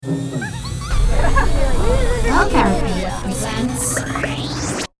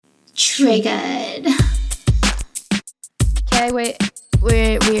Triggered. Okay,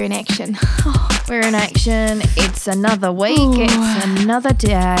 we're in action. We're in action. It's another week. Ooh. It's another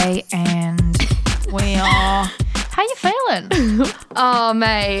day, and we are. How you feeling? Oh,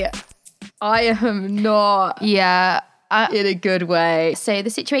 mate, I am not. Yeah, In a good way. So the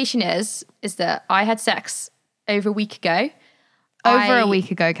situation is that I had sex over a week ago. a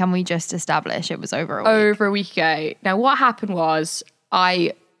week ago. Can we just establish it was over a week? Over a week ago. Now, what happened was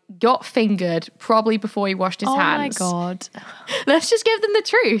I got fingered probably before he washed his hands. Oh my God. Let's just give them the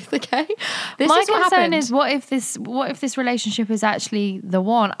truth, okay? My concern is what if this relationship is actually the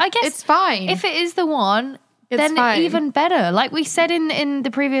one? I guess it's fine. If it is the one, then fine. Even better. Like we said in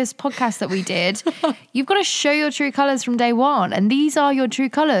the previous podcast that we did, you've got to show your true colours from day one. And these are your true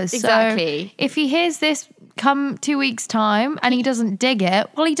colours. Exactly. So if he hears this come 2 weeks' time and he doesn't dig it,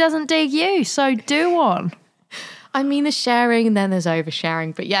 well, he doesn't dig you. So do one. I mean, there's sharing and then there's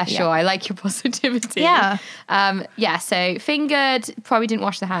oversharing. But yeah, sure, I like your positivity. Yeah. So fingered, probably didn't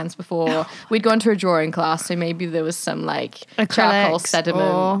wash the hands before. We'd gone to a drawing class, so maybe there was some like charcoal Acrylics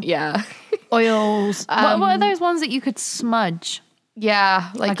sediment. Yeah. Oils. What are those ones that you could smudge? Yeah,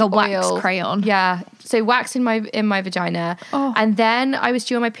 like a wax oil. crayon. Yeah, so wax in my vagina, and then I was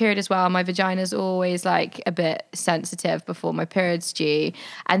due on my period as well. My vagina's always like a bit sensitive before my period's due,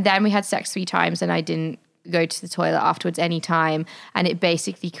 and then we had sex 3 times, and I didn't go to the toilet afterwards any time, and it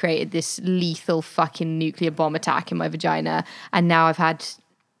basically created this lethal fucking nuclear bomb attack in my vagina, and now I've had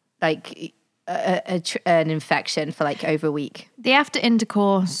like an infection for like over a week. The after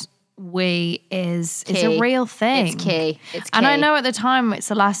intercourse is a real thing. It's key. And I know at the time it's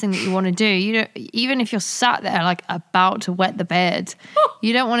the last thing that you want to do. You don't, even if you're sat there like about to wet the bed,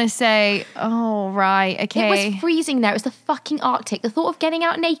 you don't want to say, "Oh right, okay." It was freezing there. It was the fucking Arctic. The thought of getting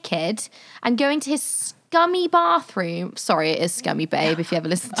out naked and going to his scummy bathroom. Sorry, it is scummy, babe. If you ever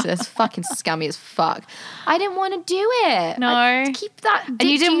listen to this, fucking scummy as fuck. I didn't want to do it. No, keep that. And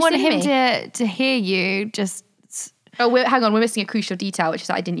you didn't want him to hear you just. Oh, hang on. We're missing a crucial detail, which is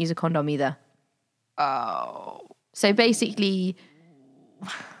that I didn't use a condom either. Oh. So basically,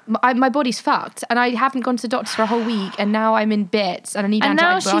 my body's fucked, and I haven't gone to the doctors for a whole week, and now I'm in bits, and I need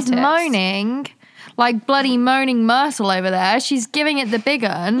antibiotics. And now she's moaning, like bloody moaning Mercil over there. She's giving it the big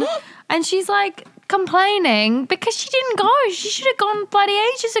un, and she's like complaining because she didn't go. She should have gone bloody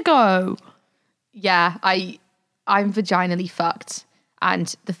ages ago. Yeah, I'm vaginally fucked,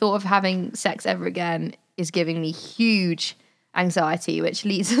 and the thought of having sex ever again is giving me huge anxiety, which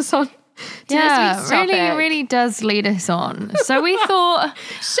leads us on to this week's topic. really does lead us on. So we thought...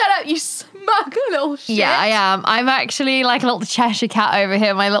 Shut up, you smug little shit. Yeah, I am. I'm actually like a little Cheshire cat over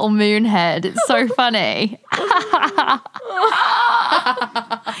here, my little moon head. It's so funny.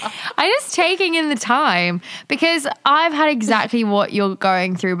 I'm just taking in the time because I've had exactly what you're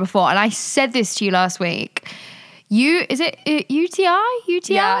going through before. And I said this to you last week. Is it UTI?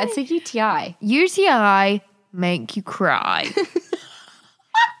 UTI? Yeah, it's a UTI. UTI make you cry.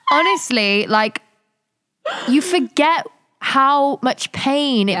 Honestly, like you forget how much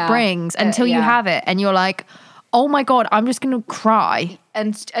pain it brings until you have it, and you're like, "Oh my God, I'm just gonna cry."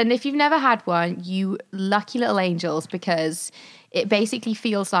 And if you've never had one, you lucky little angels, because it basically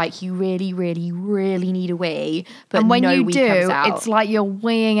feels like you really, really, really need a wee, but and when no you wee do, comes out. it's like you're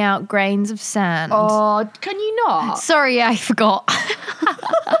weighing out grains of sand. Oh, can you not? Sorry, I forgot.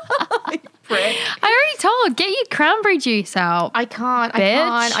 Prick. I already told, get your cranberry juice out. I can't.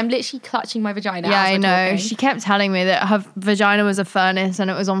 I'm literally clutching my vagina. Yeah, as I we're know. talking. She kept telling me that her vagina was a furnace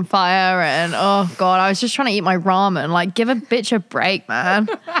and it was on fire, and oh God, I was just trying to eat my ramen. Like, give a bitch a break, man.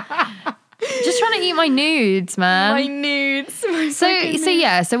 Just trying to eat my nudes, man. My nudes.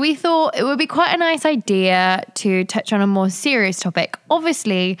 So we thought it would be quite a nice idea to touch on a more serious topic.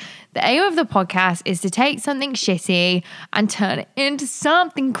 Obviously, the aim of the podcast is to take something shitty and turn it into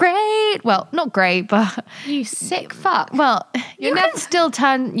something great. Well, not great, but... You sick fuck. Well, you can still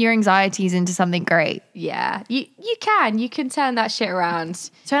turn your anxieties into something great. Yeah, you can. You can turn that shit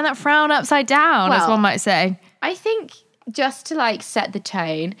around. Turn that frown upside down, as one might say. I think just to like set the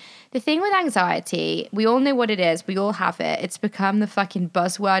tone, the thing with anxiety, we all know what it is. We all have it. It's become the fucking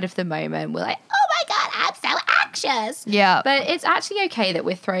buzzword of the moment. We're like, oh my God, I'm so anxious. Yeah. But it's actually okay that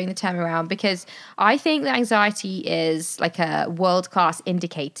we're throwing the term around, because I think that anxiety is like a world-class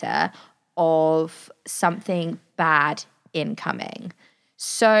indicator of something bad incoming.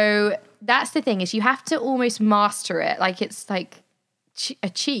 So that's the thing, is you have to almost master it. Like, it's like a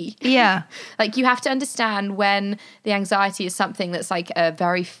chi. Yeah. Like you have to understand when the anxiety is something that's like a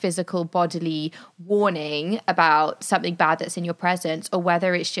very physical bodily warning about something bad that's in your presence, or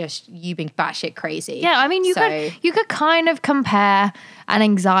whether it's just you being batshit crazy. Yeah, I mean, you could kind of compare an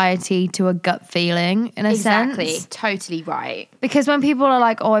anxiety to a gut feeling in a sense. Exactly, totally right. Because when people are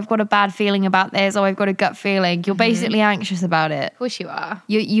like, oh, I've got a bad feeling about this, or I've got a gut feeling, you're basically anxious about it. Of course you are.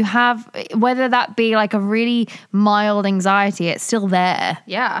 You have, whether that be like a really mild anxiety, it's still there.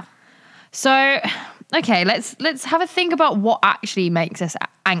 Yeah. So, okay, let's have a think about what actually makes us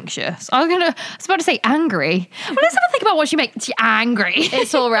anxious. I was about to say angry. Well, let's have a think about what makes you angry.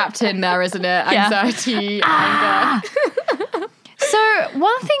 It's all wrapped in there, isn't it? Anxiety, anger. So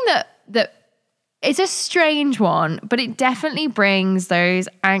one thing that it's a strange one, but it definitely brings those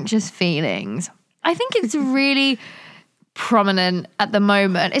anxious feelings. I think it's really prominent at the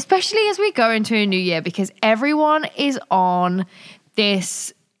moment, especially as we go into a new year, because everyone is on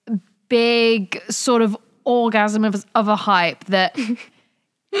this big sort of orgasm of a hype that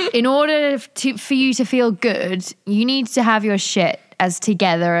in order for you to feel good, you need to have your shit as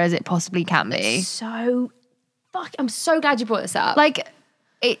together as it possibly can be. I'm so glad you brought this up. Like,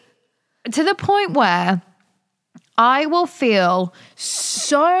 it to the point where I will feel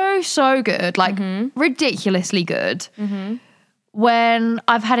so good, like ridiculously good, when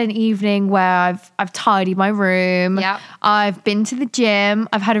I've had an evening where I've tidied my room, I've been to the gym,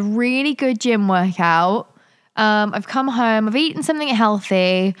 I've had a really good gym workout, I've come home, I've eaten something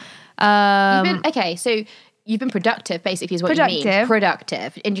healthy. So you've been productive, basically, is what you mean.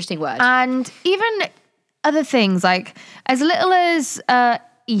 Productive. Interesting word. And even other things, like as little as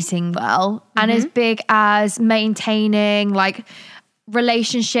eating well, and as big as maintaining like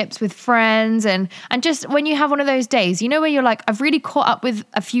relationships with friends, and just when you have one of those days, you know, where you're like, I've really caught up with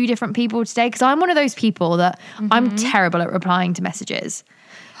a few different people today, because I'm one of those people that I'm terrible at replying to messages.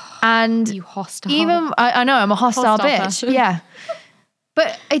 And you hostile. Even I know I'm a hostile bitch. Person. Yeah.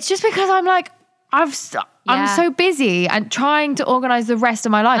 But it's just because I'm like, I'm so busy and trying to organize the rest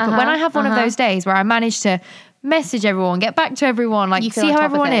of my life. But when I have one of those days where I manage to message everyone, get back to everyone, like see how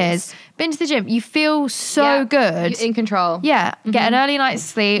everyone is, been to the gym, you feel so good. You're in control. Yeah. Get an early night's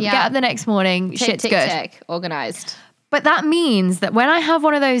sleep, get up the next morning, shit's good. Tick, organized. But that means that when I have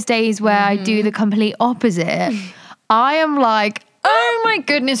one of those days where I do the complete opposite, I am like, oh my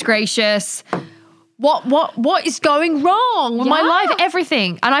goodness gracious, what is going wrong with my life,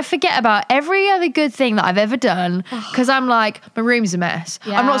 everything. And I forget about every other good thing that I've ever done, because I'm like, my room's a mess.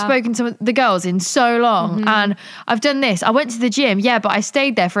 I've not spoken to the girls in so long, and I've done this. I went to the gym, but I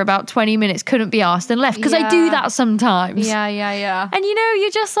stayed there for about 20 minutes, couldn't be asked, and left, because I do that sometimes. Yeah. And you know, you're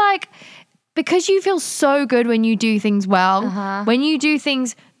just like, because you feel so good when you do things well, when you do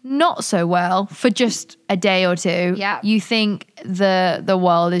things not so well for just a day or two, you think the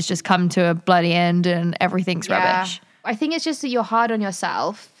world has just come to a bloody end and everything's rubbish. I think it's just that you're hard on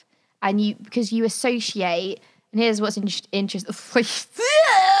yourself, and because you associate, and here's what's interesting.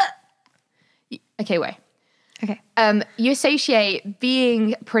 Okay, wait. Okay. You associate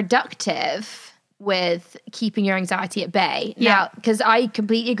being productive with keeping your anxiety at bay. Now, because I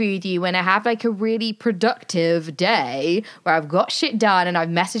completely agree with you, when I have like a really productive day where I've got shit done and I've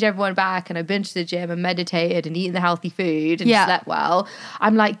messaged everyone back and I've been to the gym and meditated and eaten the healthy food and slept well,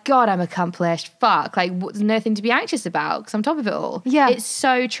 I'm like, God, I'm accomplished. Fuck. Like, there's nothing to be anxious about because I'm on top of it all. Yeah. It's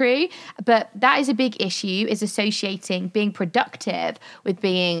so true. But that is a big issue, is associating being productive with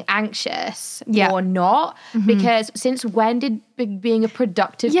being anxious or not. Because since when did being a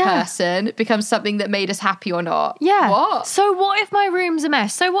productive person become something that made us happy or not? Yeah. What? So what if my room's a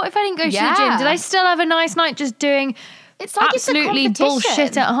mess? So what if I didn't go to the gym? Did I still have a nice night just doing absolutely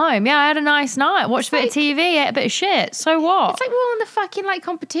bullshit at home? Yeah, I had a nice night. Watched a bit of TV, ate a bit of shit. So what? It's like we're all in the fucking like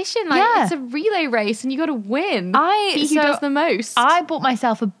competition. Like it's a relay race and you got to win. Who does the most? I bought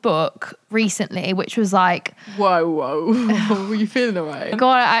myself a book recently, which was like, whoa, are you feeling alright?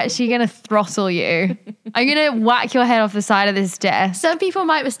 God, I'm actually gonna throttle you. I'm gonna whack your head off the side of this desk. Some people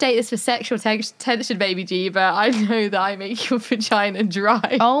might mistake this for sexual tension, baby G, but I know that I make your vagina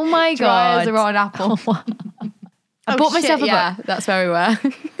dry. Oh my dry God. as a raw apple. I bought myself a book. Yeah, that's where we were.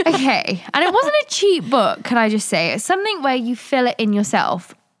 Okay. And it wasn't a cheap book, can I just say? It's something where you fill it in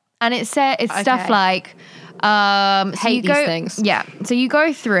yourself. And it's stuff like... hate these things. Yeah. So you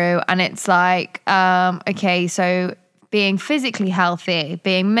go through and it's like, okay, so being physically healthy,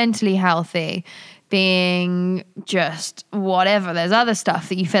 being mentally healthy, being just whatever. There's other stuff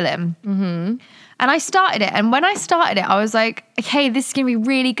that you fill in. And I started it. And when I started it, I was like, okay, this is going to be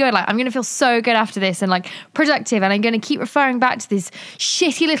really good. Like, I'm going to feel so good after this and like productive. And I'm going to keep referring back to this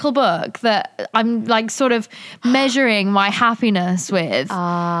shitty little book that I'm like sort of measuring my happiness with.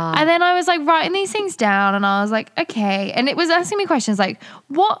 And then I was like writing these things down and I was like, okay. And it was asking me questions like,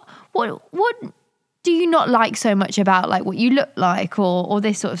 what do you not like so much about like what you look like or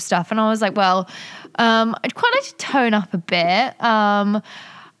this sort of stuff? And I was like, well, I'd quite like to tone up a bit.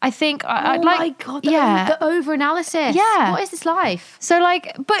 I think I'd like... Oh my God, the over-analysis. Yeah. What is this life? So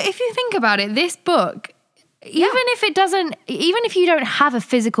like, but if you think about it, this book, even if you don't have a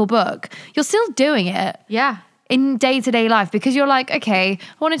physical book, you're still doing it. Yeah. In day-to-day life, because you're like, okay,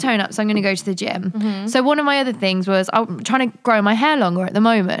 I want to tone up, so I'm going to go to the gym. So one of my other things was I'm trying to grow my hair longer at the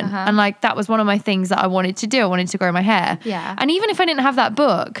moment. And like, that was one of my things that I wanted to do. I wanted to grow my hair. Yeah. And even if I didn't have that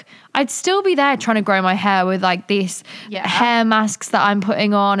book, I'd still be there trying to grow my hair with like these hair masks that I'm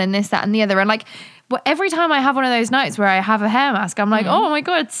putting on and this, that, and the other. And like, every time I have one of those nights where I have a hair mask, I'm like, oh my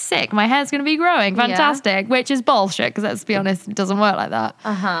God, it's sick. My hair's going to be growing. Fantastic. Which is bullshit, because let's be honest, it doesn't work like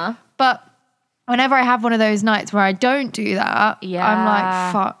that. But whenever I have one of those nights where I don't do that, I'm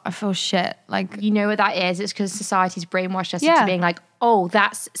like, fuck, I feel shit. Like, you know what that is? It's because society's brainwashed us into being like, oh,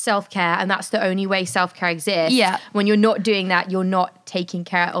 that's self-care and that's the only way self-care exists. Yeah. When you're not doing that, you're not taking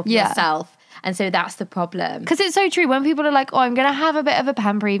care of yourself. And so that's the problem. Because it's so true. When people are like, oh, I'm going to have a bit of a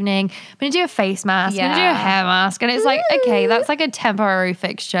pamper evening. I'm going to do a face mask. I'm going to do a hair mask. And it's like, okay, that's like a temporary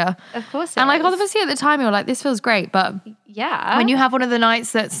fixture. Of course. And like, obviously at the time you're like, this feels great. But when you have one of the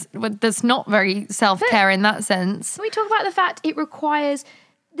nights that's not very self-care in that sense. Can we talk about the fact it requires...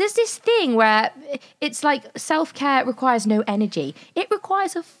 There's this thing where it's like self-care requires no energy. It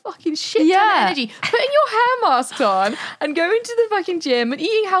requires a fucking shit ton of energy. Putting your hair mask on and going to the fucking gym and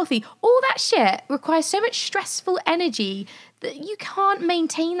eating healthy, all that shit requires so much stressful energy that you can't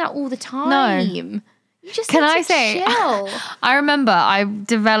maintain that all the time. No. You just Can need I to say, chill. I remember I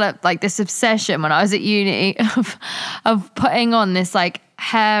developed like this obsession when I was at uni of putting on this like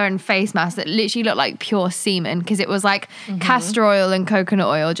hair and face mask that literally looked like pure semen, because it was like castor oil and coconut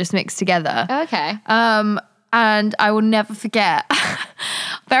oil just mixed together. Okay. And I will never forget,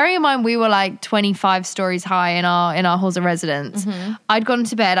 bearing in mind we were like 25 stories high in our halls of residence. I'd gone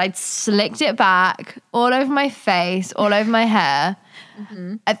to bed, I'd slicked it back all over my face, all over my hair.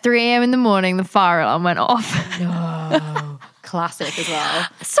 At 3 a.m. in the morning, the fire alarm went off. No. Classic as well.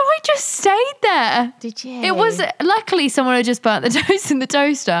 So I just stayed there. Did you? It was, luckily someone had just burnt the toast in the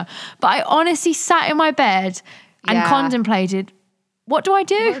toaster. But I honestly sat in my bed and contemplated, what do I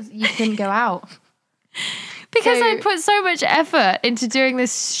do? You couldn't go out. Because I put so much effort into doing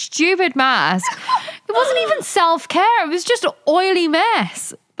this stupid mask. It wasn't even self-care. It was just an oily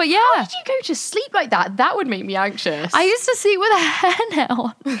mess. But yeah. How did you go to sleep like that? That would make me anxious. I used to sleep with a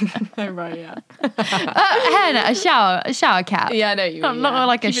hairnail. Oh, right, yeah. Hairnet, a shower cap. Yeah, I know you mean. Not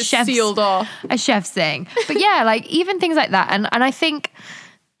like Keep a chef's sealed off. A chef's thing. But yeah, like even things like that. And I think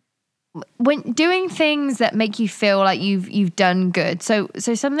when doing things that make you feel like you've done good. So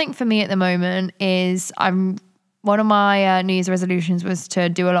something for me at the moment is one of my New Year's resolutions was to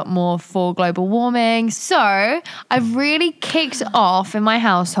do a lot more for global warming. So I've really kicked off in my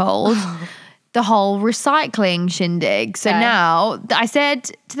household the whole recycling shindig. So now I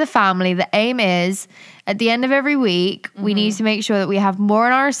said to the family, the aim is at the end of every week, we need to make sure that we have more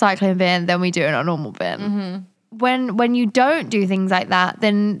in our recycling bin than we do in our normal bin. When you don't do things like that,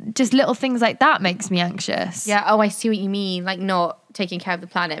 then just little things like that makes me anxious. Yeah. Oh, I see what you mean. Like not taking care of the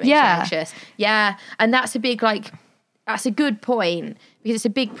planet makes you anxious. Yeah. And that's that's a good point, because it's a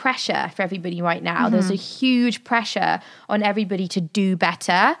big pressure for everybody right now. There's a huge pressure on everybody to do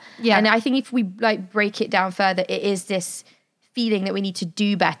better. Yeah. And I think if we like break it down further, it is this feeling that we need to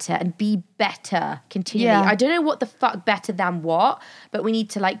do better and be better continually. Yeah. I don't know what the fuck better than what, but we need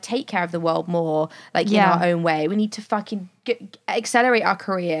to like take care of the world more, like in our own way. We need to fucking accelerate our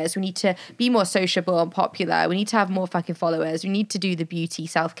careers. We need to be more sociable and popular. We need to have more fucking followers. We need to do the beauty,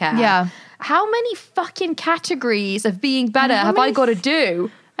 self-care. Yeah. How many fucking categories of being better have I got to do?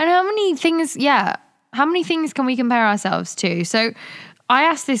 And how many things can we compare ourselves to? So I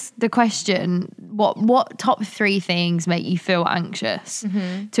asked the question, what top 3 things make you feel anxious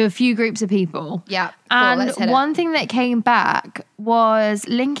to a few groups of people? Yeah. And one thing that came back was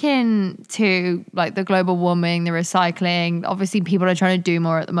linking to like the global warming, the recycling. Obviously people are trying to do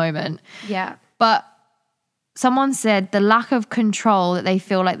more at the moment. Yeah. But someone said the lack of control that they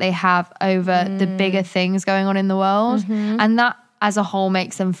feel like they have over the bigger things going on in the world. And that as a whole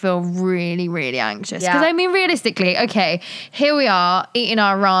makes them feel really, really anxious. Because I mean, realistically, okay, here we are eating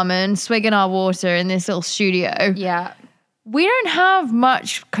our ramen, swigging our water in this little studio. Yeah. we don't have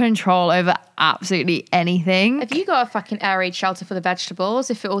much control over absolutely anything. Have you got a fucking air raid shelter for the vegetables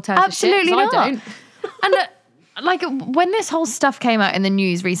if it all turns Absolutely to shit? 'Cause not. I don't. And like when this whole stuff came out in the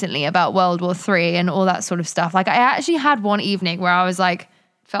news recently about World War III and all that sort of stuff, like I actually had one evening where I was like,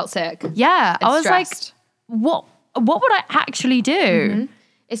 Felt sick. yeah, I was stressed. like, what would I actually do?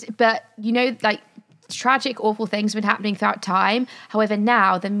 But you know, like tragic, awful things have been happening throughout time. However,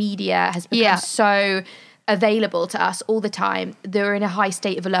 now the media has become so available to us all the time. They're in a high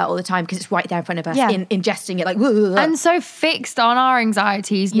state of alert all the time because it's right there in front of us, ingesting it like. And so fixed on our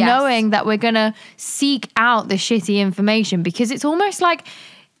anxieties, knowing that we're going to seek out the shitty information because it's almost like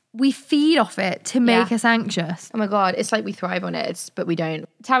we feed off it to make us anxious. Oh my God, it's like we thrive on it, but we don't.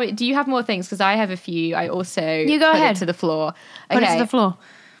 Tell me, do you have more things? Because I have a few. I also you go ahead. It to the floor. Put it to the floor.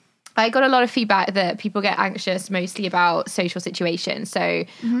 I got a lot of feedback that people get anxious mostly about social situations. So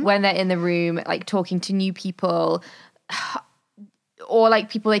when they're in the room, like talking to new people or like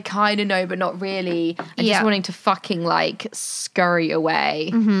people they kind of know but not really, and just wanting to fucking like scurry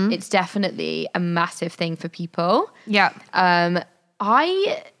away. It's definitely a massive thing for people. Yeah.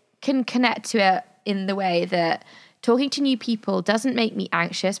 I can connect to it in the way that talking to new people doesn't make me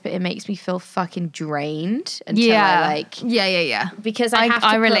anxious, but it makes me feel fucking drained until I like... Yeah. Because I have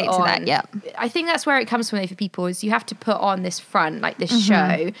to relate put to on, that, yeah. I think that's where it comes from though for people is you have to put on this front, like this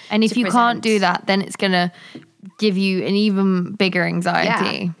show. And if you can't do that, then it's going to give you an even bigger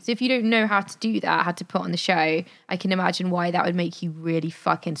anxiety. Yeah. So if you don't know how to do that, how to put on the show, I can imagine why that would make you really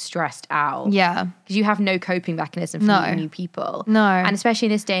fucking stressed out. Yeah. Because you have no coping mechanism for meeting new people. No. And especially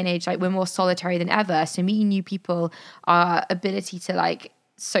in this day and age, like we're more solitary than ever. So meeting new people, our ability to like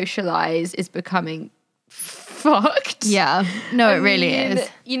socialize is becoming fucked. Yeah. No, it really is.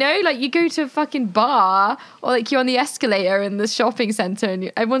 You know, like you go to a fucking bar or like you're on the escalator in the shopping center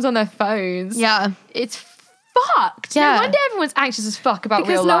and everyone's on their phones. Yeah. It's fucked. Yeah. No wonder everyone's anxious as fuck about because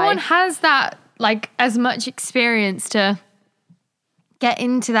real life. no one has that like as much experience to get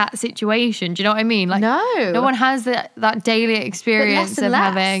into that situation. Do you know what I mean? Like no one has that daily experience of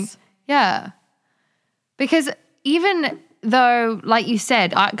having. Yeah. Because even though, like you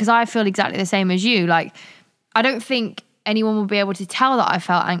said, because I feel exactly the same as you, like I don't think anyone will be able to tell that I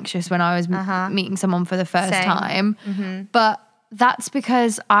felt anxious when I was meeting someone for the first time. But that's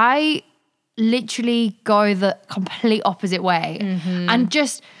because I literally go the complete opposite way. And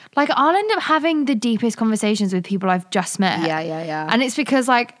just like I'll end up having the deepest conversations with people I've just met. Yeah. And it's because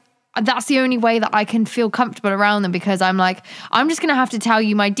like that's the only way that I can feel comfortable around them, because I'm like, I'm just gonna have to tell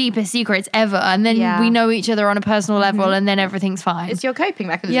you my deepest secrets ever, and then we know each other on a personal level, and then everything's fine. It's your coping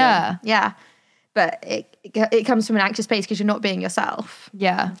mechanism. Yeah. But it comes from an anxious space because you're not being yourself.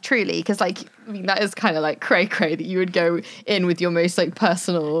 Yeah. Truly. Because, like, I mean, that is kind of like cray-cray that you would go in with your most, like,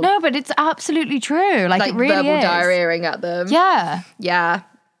 personal... No, but it's absolutely true. Like it really verbal is. diarrheaing at them. Yeah. Yeah.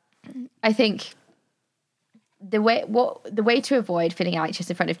 I think the way to avoid feeling anxious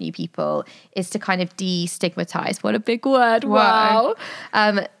in front of new people is to kind of destigmatize. What a big word. Wow.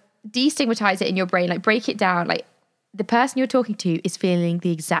 Destigmatize it in your brain. Like, break it down. Like, the person you're talking to is feeling the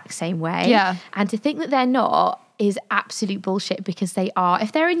exact same way. Yeah. And to think that they're not is absolute bullshit, because they are.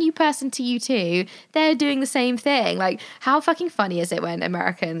 If they're a new person to you too, they're doing the same thing. Like, how fucking funny is it when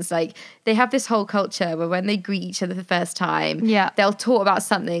Americans, like, they have this whole culture where when they greet each other the first time, they'll talk about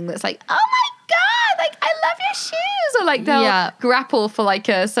something that's like, oh my God, like, I love your shoes. Or like they'll grapple for like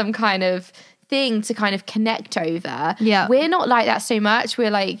some kind of thing to kind of connect over. Yeah. We're not like that so much.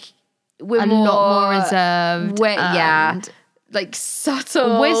 We're like, we're a lot more reserved. Like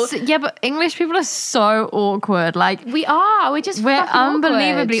subtle. But English people are so awkward. Like we're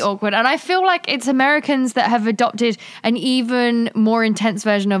unbelievably awkward. And I feel like it's Americans that have adopted an even more intense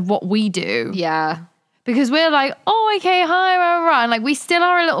version of what we do. Yeah. Because we're like, oh, okay, hi, rah, rah. And like we still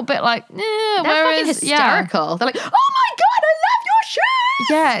are a little bit like, they're fucking hysterical. They're like, oh my God, I love your shoes.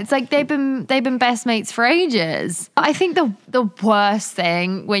 Yeah, it's like they've been best mates for ages. I think the worst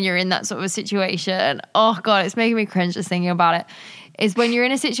thing when you're in that sort of a situation, oh God, it's making me cringe just thinking about it, is when you're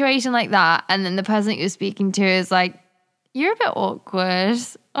in a situation like that and then the person that you're speaking to is like, you're a bit awkward.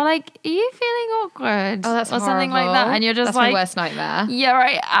 Or like, are you feeling awkward? Oh, that's or horrible. Something like that. And you're just that's like, my worst nightmare. Yeah,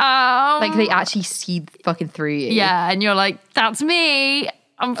 right. Like they actually see fucking through you. Yeah, and you're like, that's me.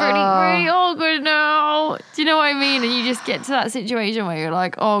 I'm pretty awkward now. Do you know what I mean? And you just get to that situation where you're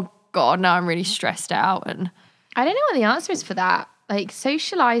like, oh God, now I'm really stressed out. And I don't know what the answer is for that. Like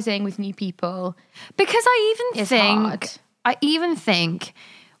socializing with new people. Because I even think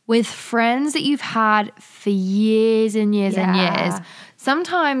with friends that you've had for years and years and years,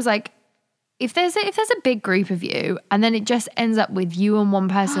 sometimes like if there's a big group of you and then it just ends up with you and one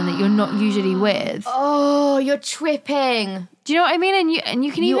person that you're not usually with. Oh, you're tripping. Do you know what I mean? And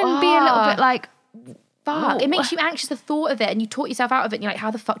you can even be a little bit like, fuck. It makes you anxious, the thought of it, and you talk yourself out of it, and you're like, how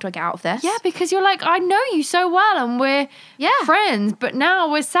the fuck do I get out of this? yeah, because you're like, I know you so well and we're friends, but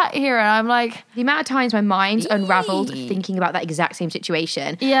now we're sat here and I'm like... The amount of times my mind's unraveled thinking about that exact same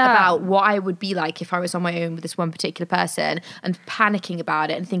situation, Yeah. about what I would be like if I was on my own with this one particular person, and panicking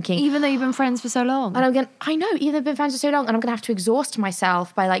about it and thinking... Even though you've been friends for so long. And I'm going, I know, even though I've been friends for so long, and I'm going to have to exhaust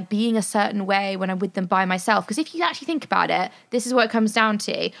myself by like being a certain way when I'm with them by myself. Because if you actually think about it, this is what it comes down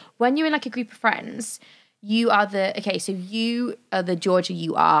to. When you're in like a group of friends... You are so you are the Georgia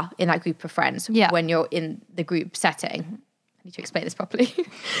you are in that group of friends when you're in the group setting. I need to explain this properly.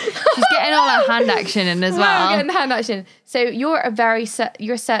 She's getting all her hand action in as well. I'm getting the hand action. So you're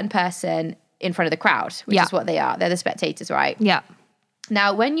a certain person in front of the crowd, which is what they are. They're the spectators, right? Yeah.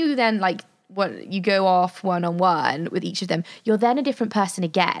 Now, when you then like you go off one-on-one with each of them, you're then a different person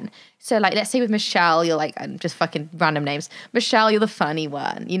again. So like, let's say with Michelle, you're like, I'm just fucking random names. Michelle, you're the funny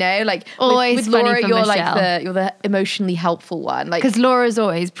one, you know? Like always with funny Laura, for you're Michelle. like you're the emotionally helpful one. Like, because Laura's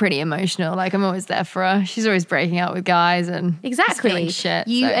always pretty emotional. Like I'm always there for her. She's always breaking out with guys and exactly shit.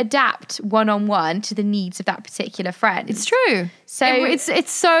 You adapt one-on-one to the needs of that particular friend. It's true. So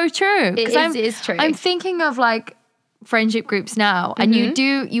it's so true. It is true. I'm thinking of like friendship groups now, and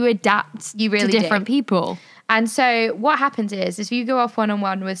you adapt you really to different people. And so what happens is if you go off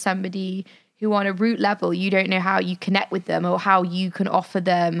one-on-one with somebody who on a root level you don't know how you connect with them or how you can offer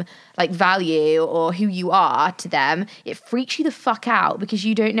them like value or who you are to them, it freaks you the fuck out because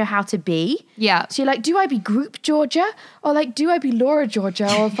you don't know how to be. Yeah. So you're like, do I be group Georgia? Or like, do I be Laura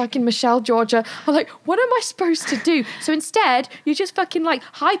Georgia or fucking Michelle Georgia? Or like, what am I supposed to do? So instead, you're just fucking like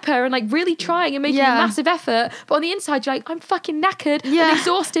hyper and like really trying and making a massive effort. But on the inside, you're like, I'm fucking knackered and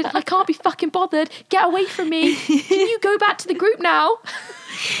exhausted. I can't be fucking bothered. Get away from me. Can you go back to the group now?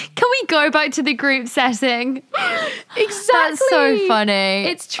 Can we go back to the group setting? Exactly. That's so funny.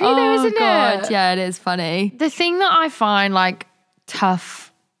 It's true though, isn't it? Yeah, it is funny. The thing that I find like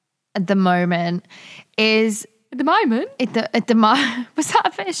tough at the moment is At the moment? was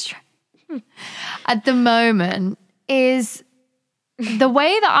that a bit strange? At the moment is the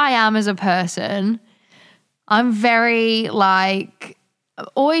way that I am as a person. I'm very like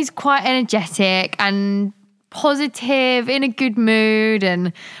always quite energetic and positive, in a good mood,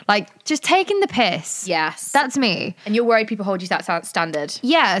 and like just taking the piss. Yes. That's me. And you're worried people hold you to that standard.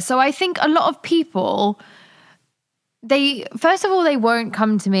 Yeah. So I think a lot of people, first of all, they won't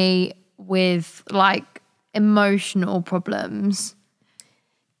come to me with like emotional problems.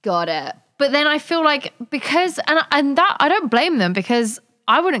 Got it. But then I feel like because, and that I don't blame them, because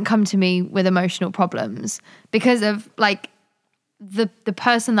I wouldn't come to me with emotional problems because of like the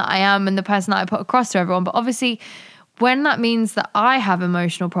person that I am and the person that I put across to everyone. But obviously when that means that I have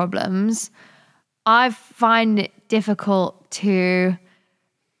emotional problems, I find it difficult to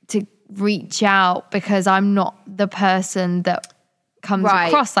reach out because I'm not the person that comes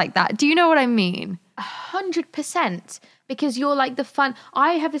across like that. Do you know what I mean? 100%. Because you're like the fun.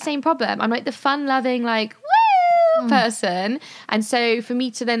 I have the same problem. I'm like the fun-loving, like, woo person. And so for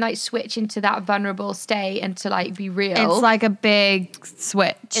me to then like switch into that vulnerable state and to like be real. It's like a big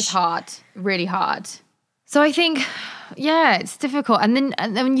switch. It's hard. Really hard. So I think, yeah, it's difficult. And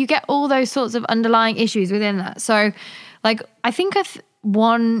then you get all those sorts of underlying issues within that. So like, I think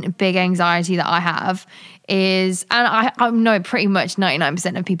one big anxiety that I have is, and I know pretty much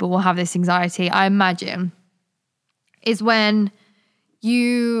 99% of people will have this anxiety, I imagine, is when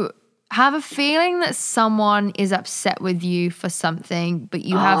you have a feeling that someone is upset with you for something, but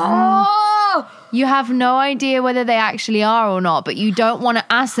you have no idea whether they actually are or not, but you don't want to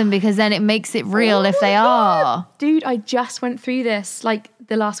ask them because then it makes it real if they are. Dude, I just went through this like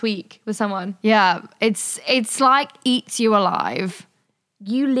the last week with someone. Yeah, it's like eats you alive.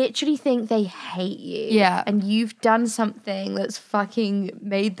 You literally think they hate you. Yeah. And you've done something that's fucking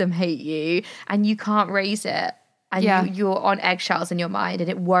made them hate you and you can't raise it. And you're on eggshells in your mind and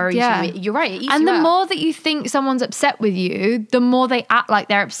it worries you. You're right, it eats and you the up. more that you think someone's upset with you, the more they act like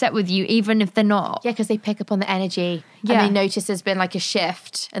they're upset with you, even if they're not. Yeah, because they pick up on the energy. Yeah. And they notice there's been like a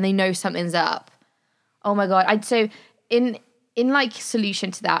shift and they know something's up. Oh my God. So in like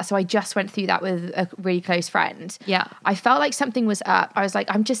solution to that, so I just went through that with a really close friend. Yeah. I felt like something was up. I was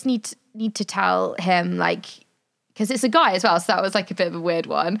like, I just need to tell him, like, because it's a guy as well, so that was like a bit of a weird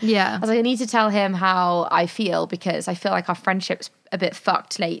one. Yeah. I was like, I need to tell him how I feel because I feel like our friendship's a bit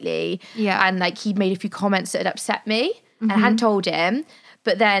fucked lately. Yeah. And like he'd made a few comments that had upset me. and I hadn't told him.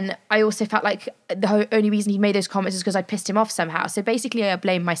 But then I also felt like the only reason he made those comments is because I pissed him off somehow. So basically I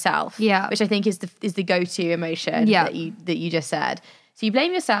blame myself, which I think is the go-to emotion that you just said. So you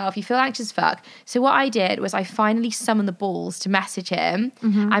blame yourself, you feel anxious as fuck. So what I did was I finally summoned the balls to message him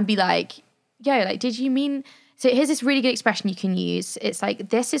and be like, yo, like, did you mean... So here's this really good expression you can use. It's like,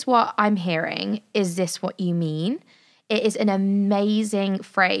 this is what I'm hearing. Is this what you mean? It is an amazing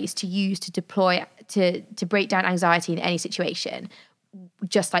phrase to use to deploy, to break down anxiety in any situation.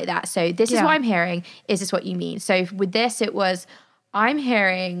 Just like that. So this is what I'm hearing. Is this what you mean? So with this, it was, I'm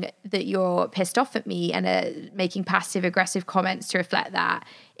hearing that you're pissed off at me and making passive aggressive comments to reflect that.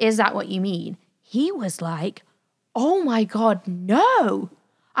 Is that what you mean? He was like, oh my God, no.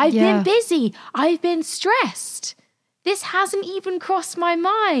 I've been busy. I've been stressed. This hasn't even crossed my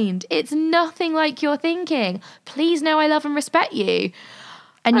mind. It's nothing like you're thinking. Please know I love and respect you.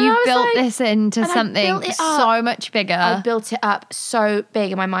 And you built this into something so much bigger. I built it up so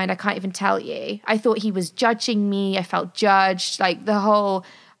big in my mind, I can't even tell you. I thought he was judging me. I felt judged. Like I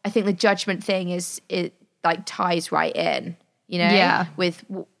think the judgment thing it like ties right in, you know, with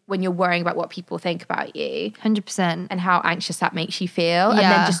when you're worrying about what people think about you. 100%. And how anxious that makes you feel. And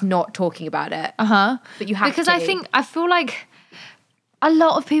then just not talking about it. Uh-huh. But you have because to. I feel like a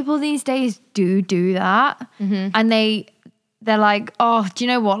lot of people these days do that. And they're like, oh, do you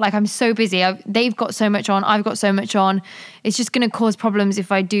know what? Like, I'm so busy. They've got so much on. I've got so much on. It's just going to cause problems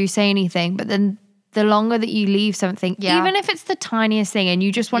if I do say anything. But then the longer that you leave something, even if it's the tiniest thing, and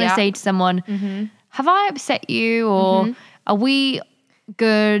you just want to say to someone, have I upset you? Or are we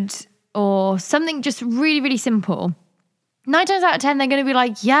good? Or something just really, really simple. 9 times out of 10, they're going to be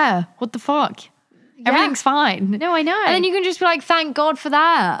like, yeah, what the fuck? Everything's fine. No, I know. And then you can just be like, thank God for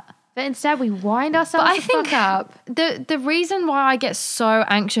that. But instead, we wind ourselves the fuck up. The reason why I get so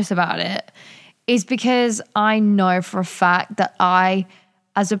anxious about it is because I know for a fact that I,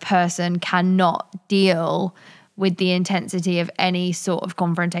 as a person, cannot deal with the intensity of any sort of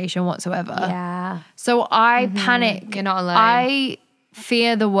confrontation whatsoever. Yeah. So I panic. You're not alone. I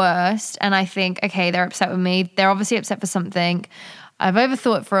fear the worst, and I think, okay, they're upset with me. They're obviously upset for something. I've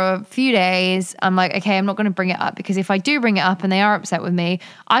overthought it for a few days. I'm like, okay, I'm not going to bring it up, because if I do bring it up and they are upset with me,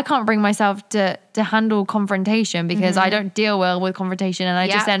 I can't bring myself to handle confrontation, because I don't deal well with confrontation, and I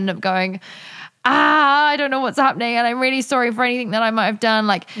just end up going, I don't know what's happening, and I'm really sorry for anything that I might have done.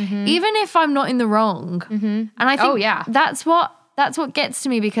 Like, even if I'm not in the wrong. And I think that's what gets to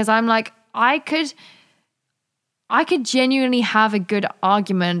me, because I'm like, I could genuinely have a good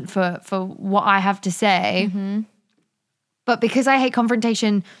argument for what I have to say. But because I hate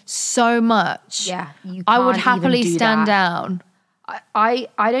confrontation so much, I would happily stand down. I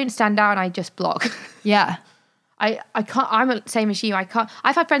don't stand down. I just block. Yeah. I can't. I'm the same as you. I can't.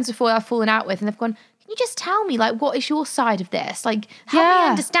 I've had friends before I've fallen out with, and they've gone, can you just tell me, like, what is your side of this? Like, help me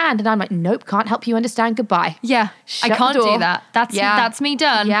understand. And I'm like, nope, can't help you understand. Goodbye. Yeah. Shut I can't the door. do that. That's me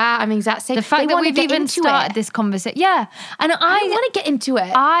done. Yeah. I mean, exactly. The fact that we've even started this conversation. Yeah. And I don't want to get into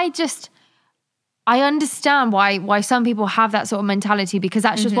it. I understand why some people have that sort of mentality, because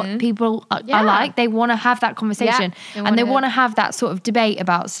that's just what people are like. They want to have that conversation, and they want to have that sort of debate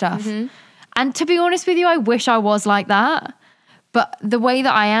about stuff. And to be honest with you, I wish I was like that. But the way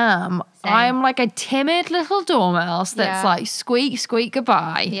that I am, I'm like a timid little dormouse that's like, squeak, squeak,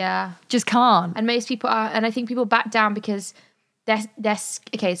 goodbye. Yeah. Just can't. And most people are, and I think people back down because they're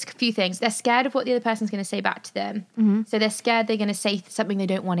okay, it's a few things. They're scared of what the other person's going to say back to them. So they're scared they're going to say something they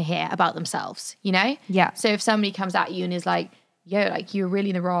don't want to hear about themselves, you know? Yeah. So if somebody comes at you and is like, yo, like, you're really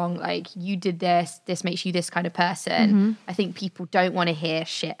in the wrong, like, you did this makes you this kind of person. I think people don't want to hear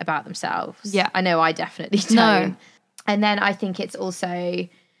shit about themselves. Yeah. I know I definitely don't. No. And then I think it's also,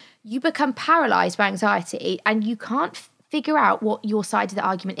 you become paralyzed by anxiety and you can't figure out what your side of the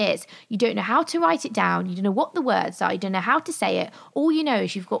argument is. You don't know how to write it down. You don't know what the words are. You don't know how to say it. All you know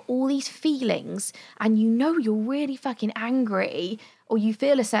is you've got all these feelings and you know you're really fucking angry or you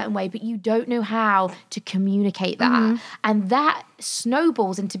feel a certain way, but you don't know how to communicate that. And that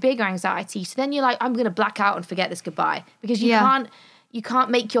snowballs into bigger anxiety. So then you're like, I'm going to black out and forget this goodbye, because you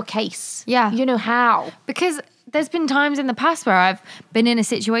can't make your case. Yeah. You don't know how. Because there's been times in the past where I've been in a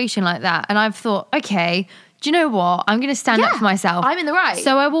situation like that and I've thought, okay, do you know what? I'm going to stand up for myself. I'm in the right.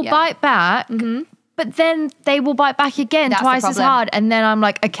 So I will bite back, but then they will bite back again twice as hard. And then I'm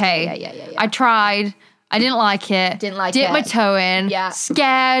like, okay, I tried. I didn't like it. Dipped my toe in. Yeah.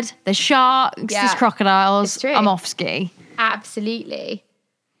 Scared. There's sharks. There's crocodiles. It's true. I'm off ski. Absolutely.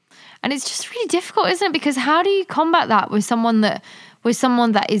 And it's just really difficult, isn't it? Because how do you combat that with someone that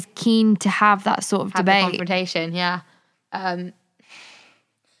is keen to have that sort of debate? Confrontation, yeah.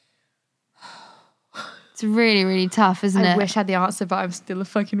 It's It's really, really tough, isn't it? I wish I had the answer, but I'm still a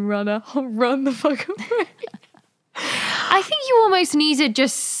fucking runner. I'll run the fuck away. I think you almost need to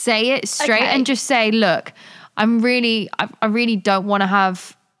just say it straight and just say, look, I really don't want to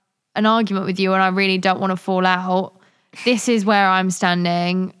have an argument with you and I really don't want to fall out. This is where I'm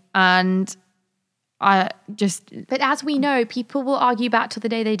standing and But as we know, people will argue back till the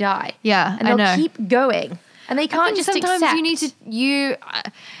day they die. Yeah, and they'll keep going. And they can't just sometimes accept.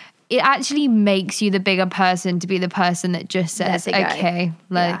 It actually makes you the bigger person to be the person that just says, okay,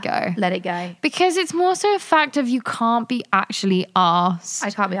 let it go. Let it go. Because it's more so a fact of you can't be actually asked.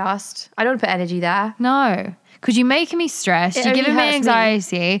 I can't be asked. I don't want to put energy there. No. Because you're making me stressed. You're giving me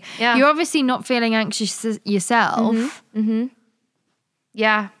anxiety. Yeah. You're obviously not feeling anxious yourself. Mm-hmm.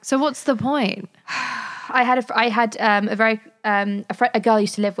 Yeah. So what's the point? I had a girl I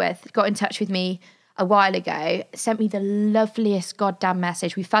used to live with got in touch with me a while ago, sent me the loveliest goddamn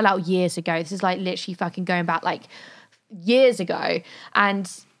message. We fell out years ago. This is like literally fucking going back like years ago. And,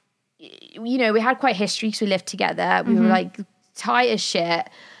 you know, we had quite a history because we lived together. We were like tight as shit.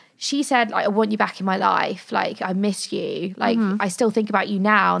 She said, like, I want you back in my life. Like, I miss you. Like, I still think about you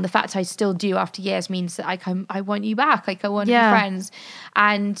now. And the fact I still do after years means that I want you back. Like, I want to be friends.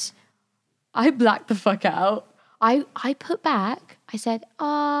 And I blacked the fuck out. I put back. I said,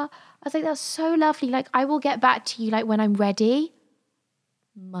 I was like, that's so lovely. Like, I will get back to you, like, when I'm ready.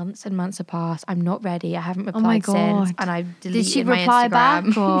 Months and months have passed. I'm not ready. I haven't replied since. And I've deleted Did she my reply Instagram.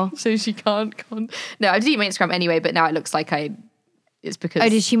 back? Or? So she can't. No, I deleted my Instagram anyway, but now it looks like it's because... Oh,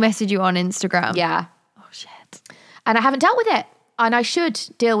 did she message you on Instagram? Yeah. Oh, shit. And I haven't dealt with it. And I should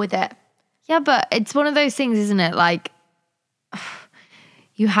deal with it. Yeah, but it's one of those things, isn't it? Like,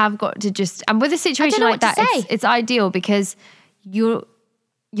 you have got to just... And with a situation like that, it's ideal because you're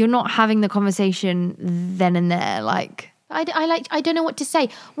not having the conversation then and there. Like... I don't know what to say.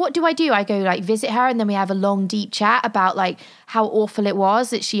 What do? I go like visit her and then we have a long deep chat about like how awful it was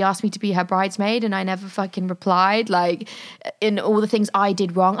that she asked me to be her bridesmaid and I never fucking replied, like in all the things I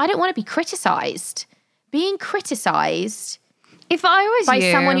did wrong. I don't want to be criticized. Being criticized if I was by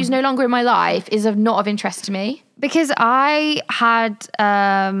someone who's no longer in my life is not of interest to me. Because I had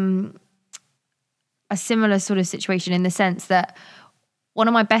a similar sort of situation in the sense that one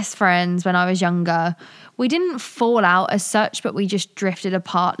of my best friends when I was younger, we didn't fall out as such, but we just drifted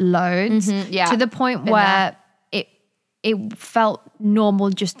apart loads to the point where it felt normal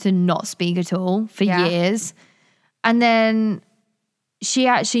just to not speak at all for years. And then she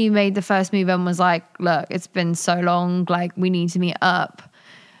actually made the first move and was like, look, it's been so long, like we need to meet up.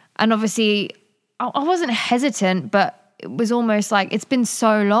 And obviously I wasn't hesitant, but it was almost like it's been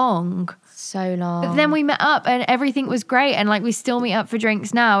so long. So long. But then we met up and everything was great and like we still meet up for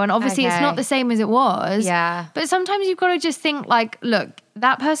drinks now and obviously it's not the same as it was. Yeah. But sometimes you've got to just think like, look,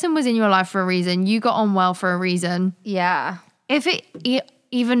 that person was in your life for a reason. You got on well for a reason. Yeah. If it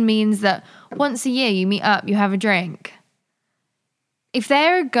even means that once a year you meet up, you have a drink. If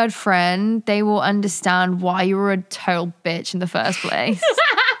they're a good friend, they will understand why you were a total bitch in the first place.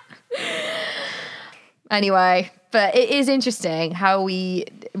 Anyway, but it is interesting how we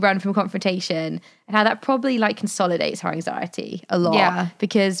run from confrontation and how that probably like consolidates our anxiety a lot. Yeah.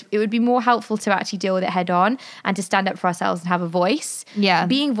 Because it would be more helpful to actually deal with it head on and to stand up for ourselves and have a voice. Yeah.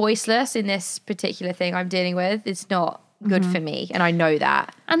 Being voiceless in this particular thing I'm dealing with is not good for me. And I know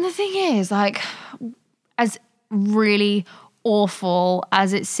that. And the thing is, like, as really awful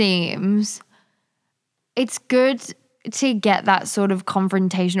as it seems, it's good to get that sort of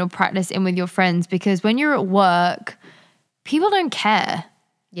confrontational practice in with your friends because when you're at work, people don't care.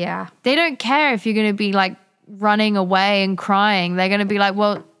 Yeah. They don't care if you're going to be like running away and crying. They're going to be like,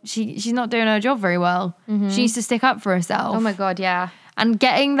 well, she's not doing her job very well. She needs to stick up for herself. Oh my God, yeah. And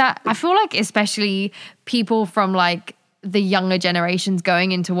getting that, I feel like especially people from like the younger generations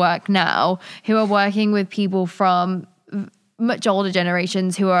going into work now who are working with people from much older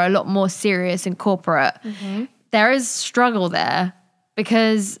generations who are a lot more serious and corporate. There is struggle there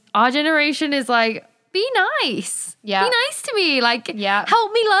because our generation is like, be nice. Yeah. Be nice to me. Like, Yeah.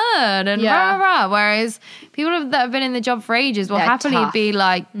 help me learn and Yeah. rah, rah, rah. Whereas people that have been in the job for ages will They're happily tough. be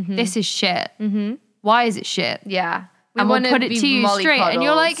like, this is shit. Why is it shit? Yeah. And we'll put it to you straight. And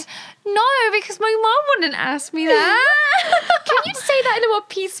you're like, no, because my mom wouldn't ask me that. Can you say that in a more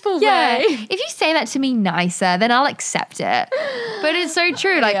peaceful way? If you say that to me nicer, then I'll accept it. But it's so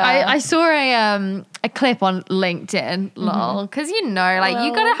true. Like I saw a clip on LinkedIn, lol, because you know, like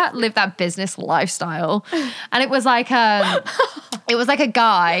you gotta live that business lifestyle. And it was like a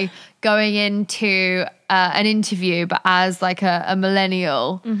guy going into an interview, but as like a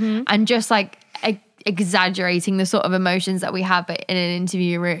millennial, and just like exaggerating the sort of emotions that we have in an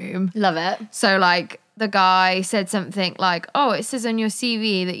interview room. Love it. So like the guy said something like, oh, it says on your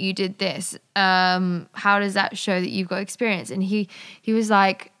CV that you did this. How does that show that you've got experience? And he was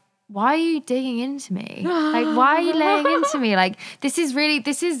like, why are you digging into me? Like, why are you laying into me? Like, this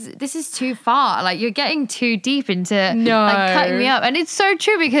is too far. Like, you're getting too deep into like cutting me up. And it's so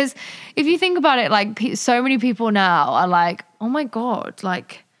true, because if you think about it, like so many people now are like, oh my God,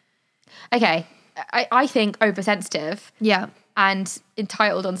 like. Okay. I think oversensitive. Yeah. And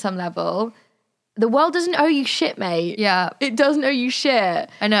entitled on some level. The world doesn't owe you shit, mate. Yeah. It doesn't owe you shit.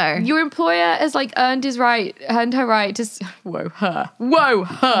 I know. Your employer has like earned her right to Whoa. Fuck.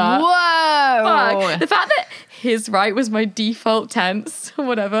 The fact that his right was my default tense or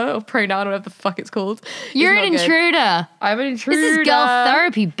whatever, or pronoun, or whatever the fuck it's called. You're an intruder. I'm an intruder. This is girl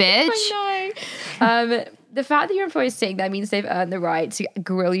therapy, bitch. I know. The fact that your employer is saying that means they've earned the right to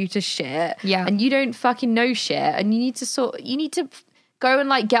grill you to shit. Yeah. And you don't fucking know shit. And you need to go and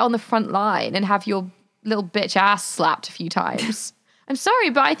like get on the front line and have your little bitch ass slapped a few times. I'm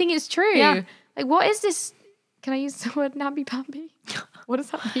sorry, but I think it's true. Yeah. Like, what is this? Can I use the word namby-pamby? What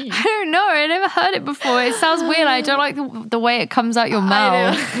does that mean? I don't know. I never heard it before. It sounds weird. I don't like the way it comes out your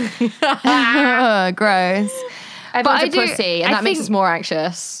mouth. Gross. Everyone's a pussy, and that makes us more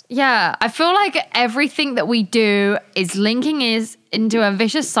anxious. Yeah. I feel like everything that we do is linking into a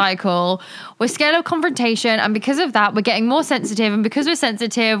vicious cycle. We're scared of confrontation, and because of that, we're getting more sensitive. And because we're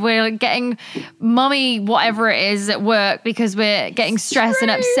sensitive, we're getting mummy whatever it is at work because we're getting stressed and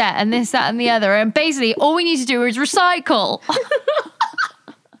upset and this, that, and the other. And basically, all we need to do is recycle.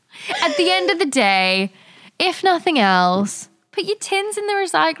 At the end of the day, if nothing else, put your tins in the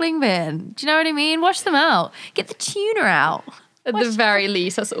recycling bin. Do you know what I mean? Wash them out. Get the tuna out. At the very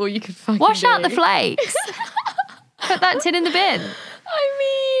least, that's all you can fucking wash do. out the flakes. Put that tin in the bin.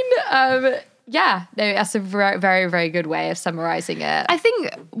 I mean, yeah, no, that's a very, very, very good way of summarizing it. I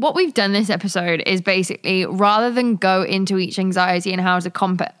think what we've done this episode is basically, rather than go into each anxiety and how to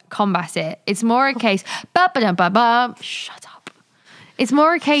combat it, it's more a case, shut up. It's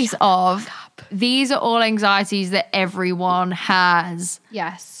more a case of, these are all anxieties that everyone has.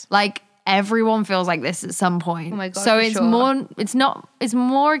 Yes. Like, everyone feels like this at some point. Oh my God, so it's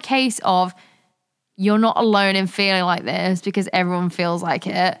more a case of, you're not alone in feeling like this because everyone feels like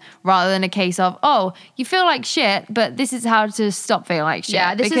it, rather than a case of, oh, you feel like shit, but this is how to stop feeling like shit.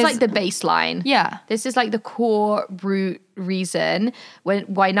 Yeah, this is like the baseline. Yeah. This is like the core root reason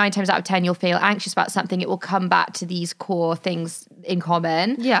why 9 times out of 10 you'll feel anxious about something. It will come back to these core things in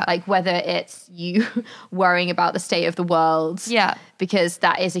common. Yeah. Like whether it's you worrying about the state of the world. Yeah. Because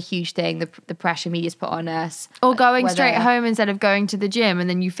that is a huge thing, the pressure media's put on us. Or going straight home instead of going to the gym, and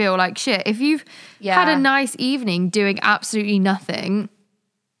then you feel like shit. If you've had a nice evening doing absolutely nothing,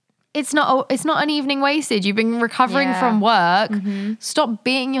 it's not an evening wasted. You've been recovering from work. Mm-hmm. Stop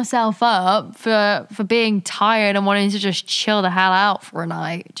beating yourself up for being tired and wanting to just chill the hell out for a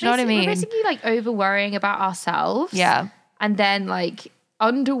night. Do you know what I mean? We're basically like over worrying about ourselves. Yeah. And then like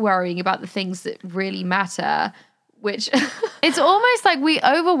under worrying about the things that really matter, which it's almost like we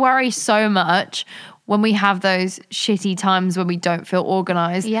over worry so much when we have those shitty times when we don't feel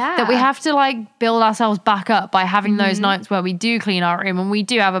organized, that we have to like build ourselves back up by having those nights where we do clean our room and we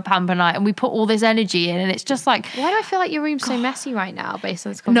do have a pamper night and we put all this energy in, and it's just like, why do I feel like your room's so messy right now based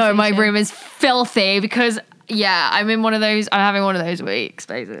on this conversation? No, my room is filthy because I'm having one of those weeks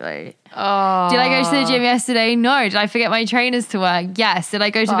basically. Oh. Did I go to the gym yesterday? No. Did I forget my trainers to wear? Yes. Did I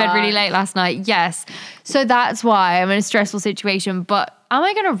go to bed really late last night? Yes. So that's why I'm in a stressful situation. But am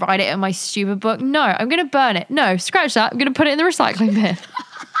I going to write it in my stupid book? No. I'm going to burn it. No. Scratch that. I'm going to put it in the recycling bin.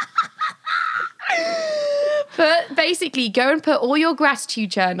 But basically, go and put all your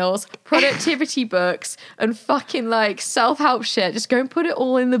gratitude journals, productivity books, and fucking like self-help shit. Just go and put it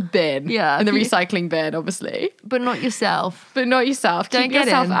all in the bin. Yeah. In the recycling bin, obviously. But not yourself. Don't Keep get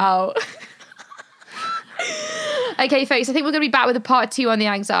yourself in. out. Okay, folks, I think we're going to be back with a part 2 on the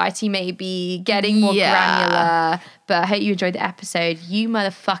anxiety, maybe getting more granular. But I hope you enjoyed the episode. You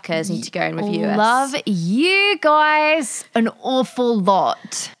motherfuckers need to go and review us. Love you guys an awful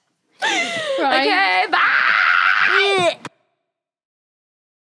lot. Right. Okay, bye.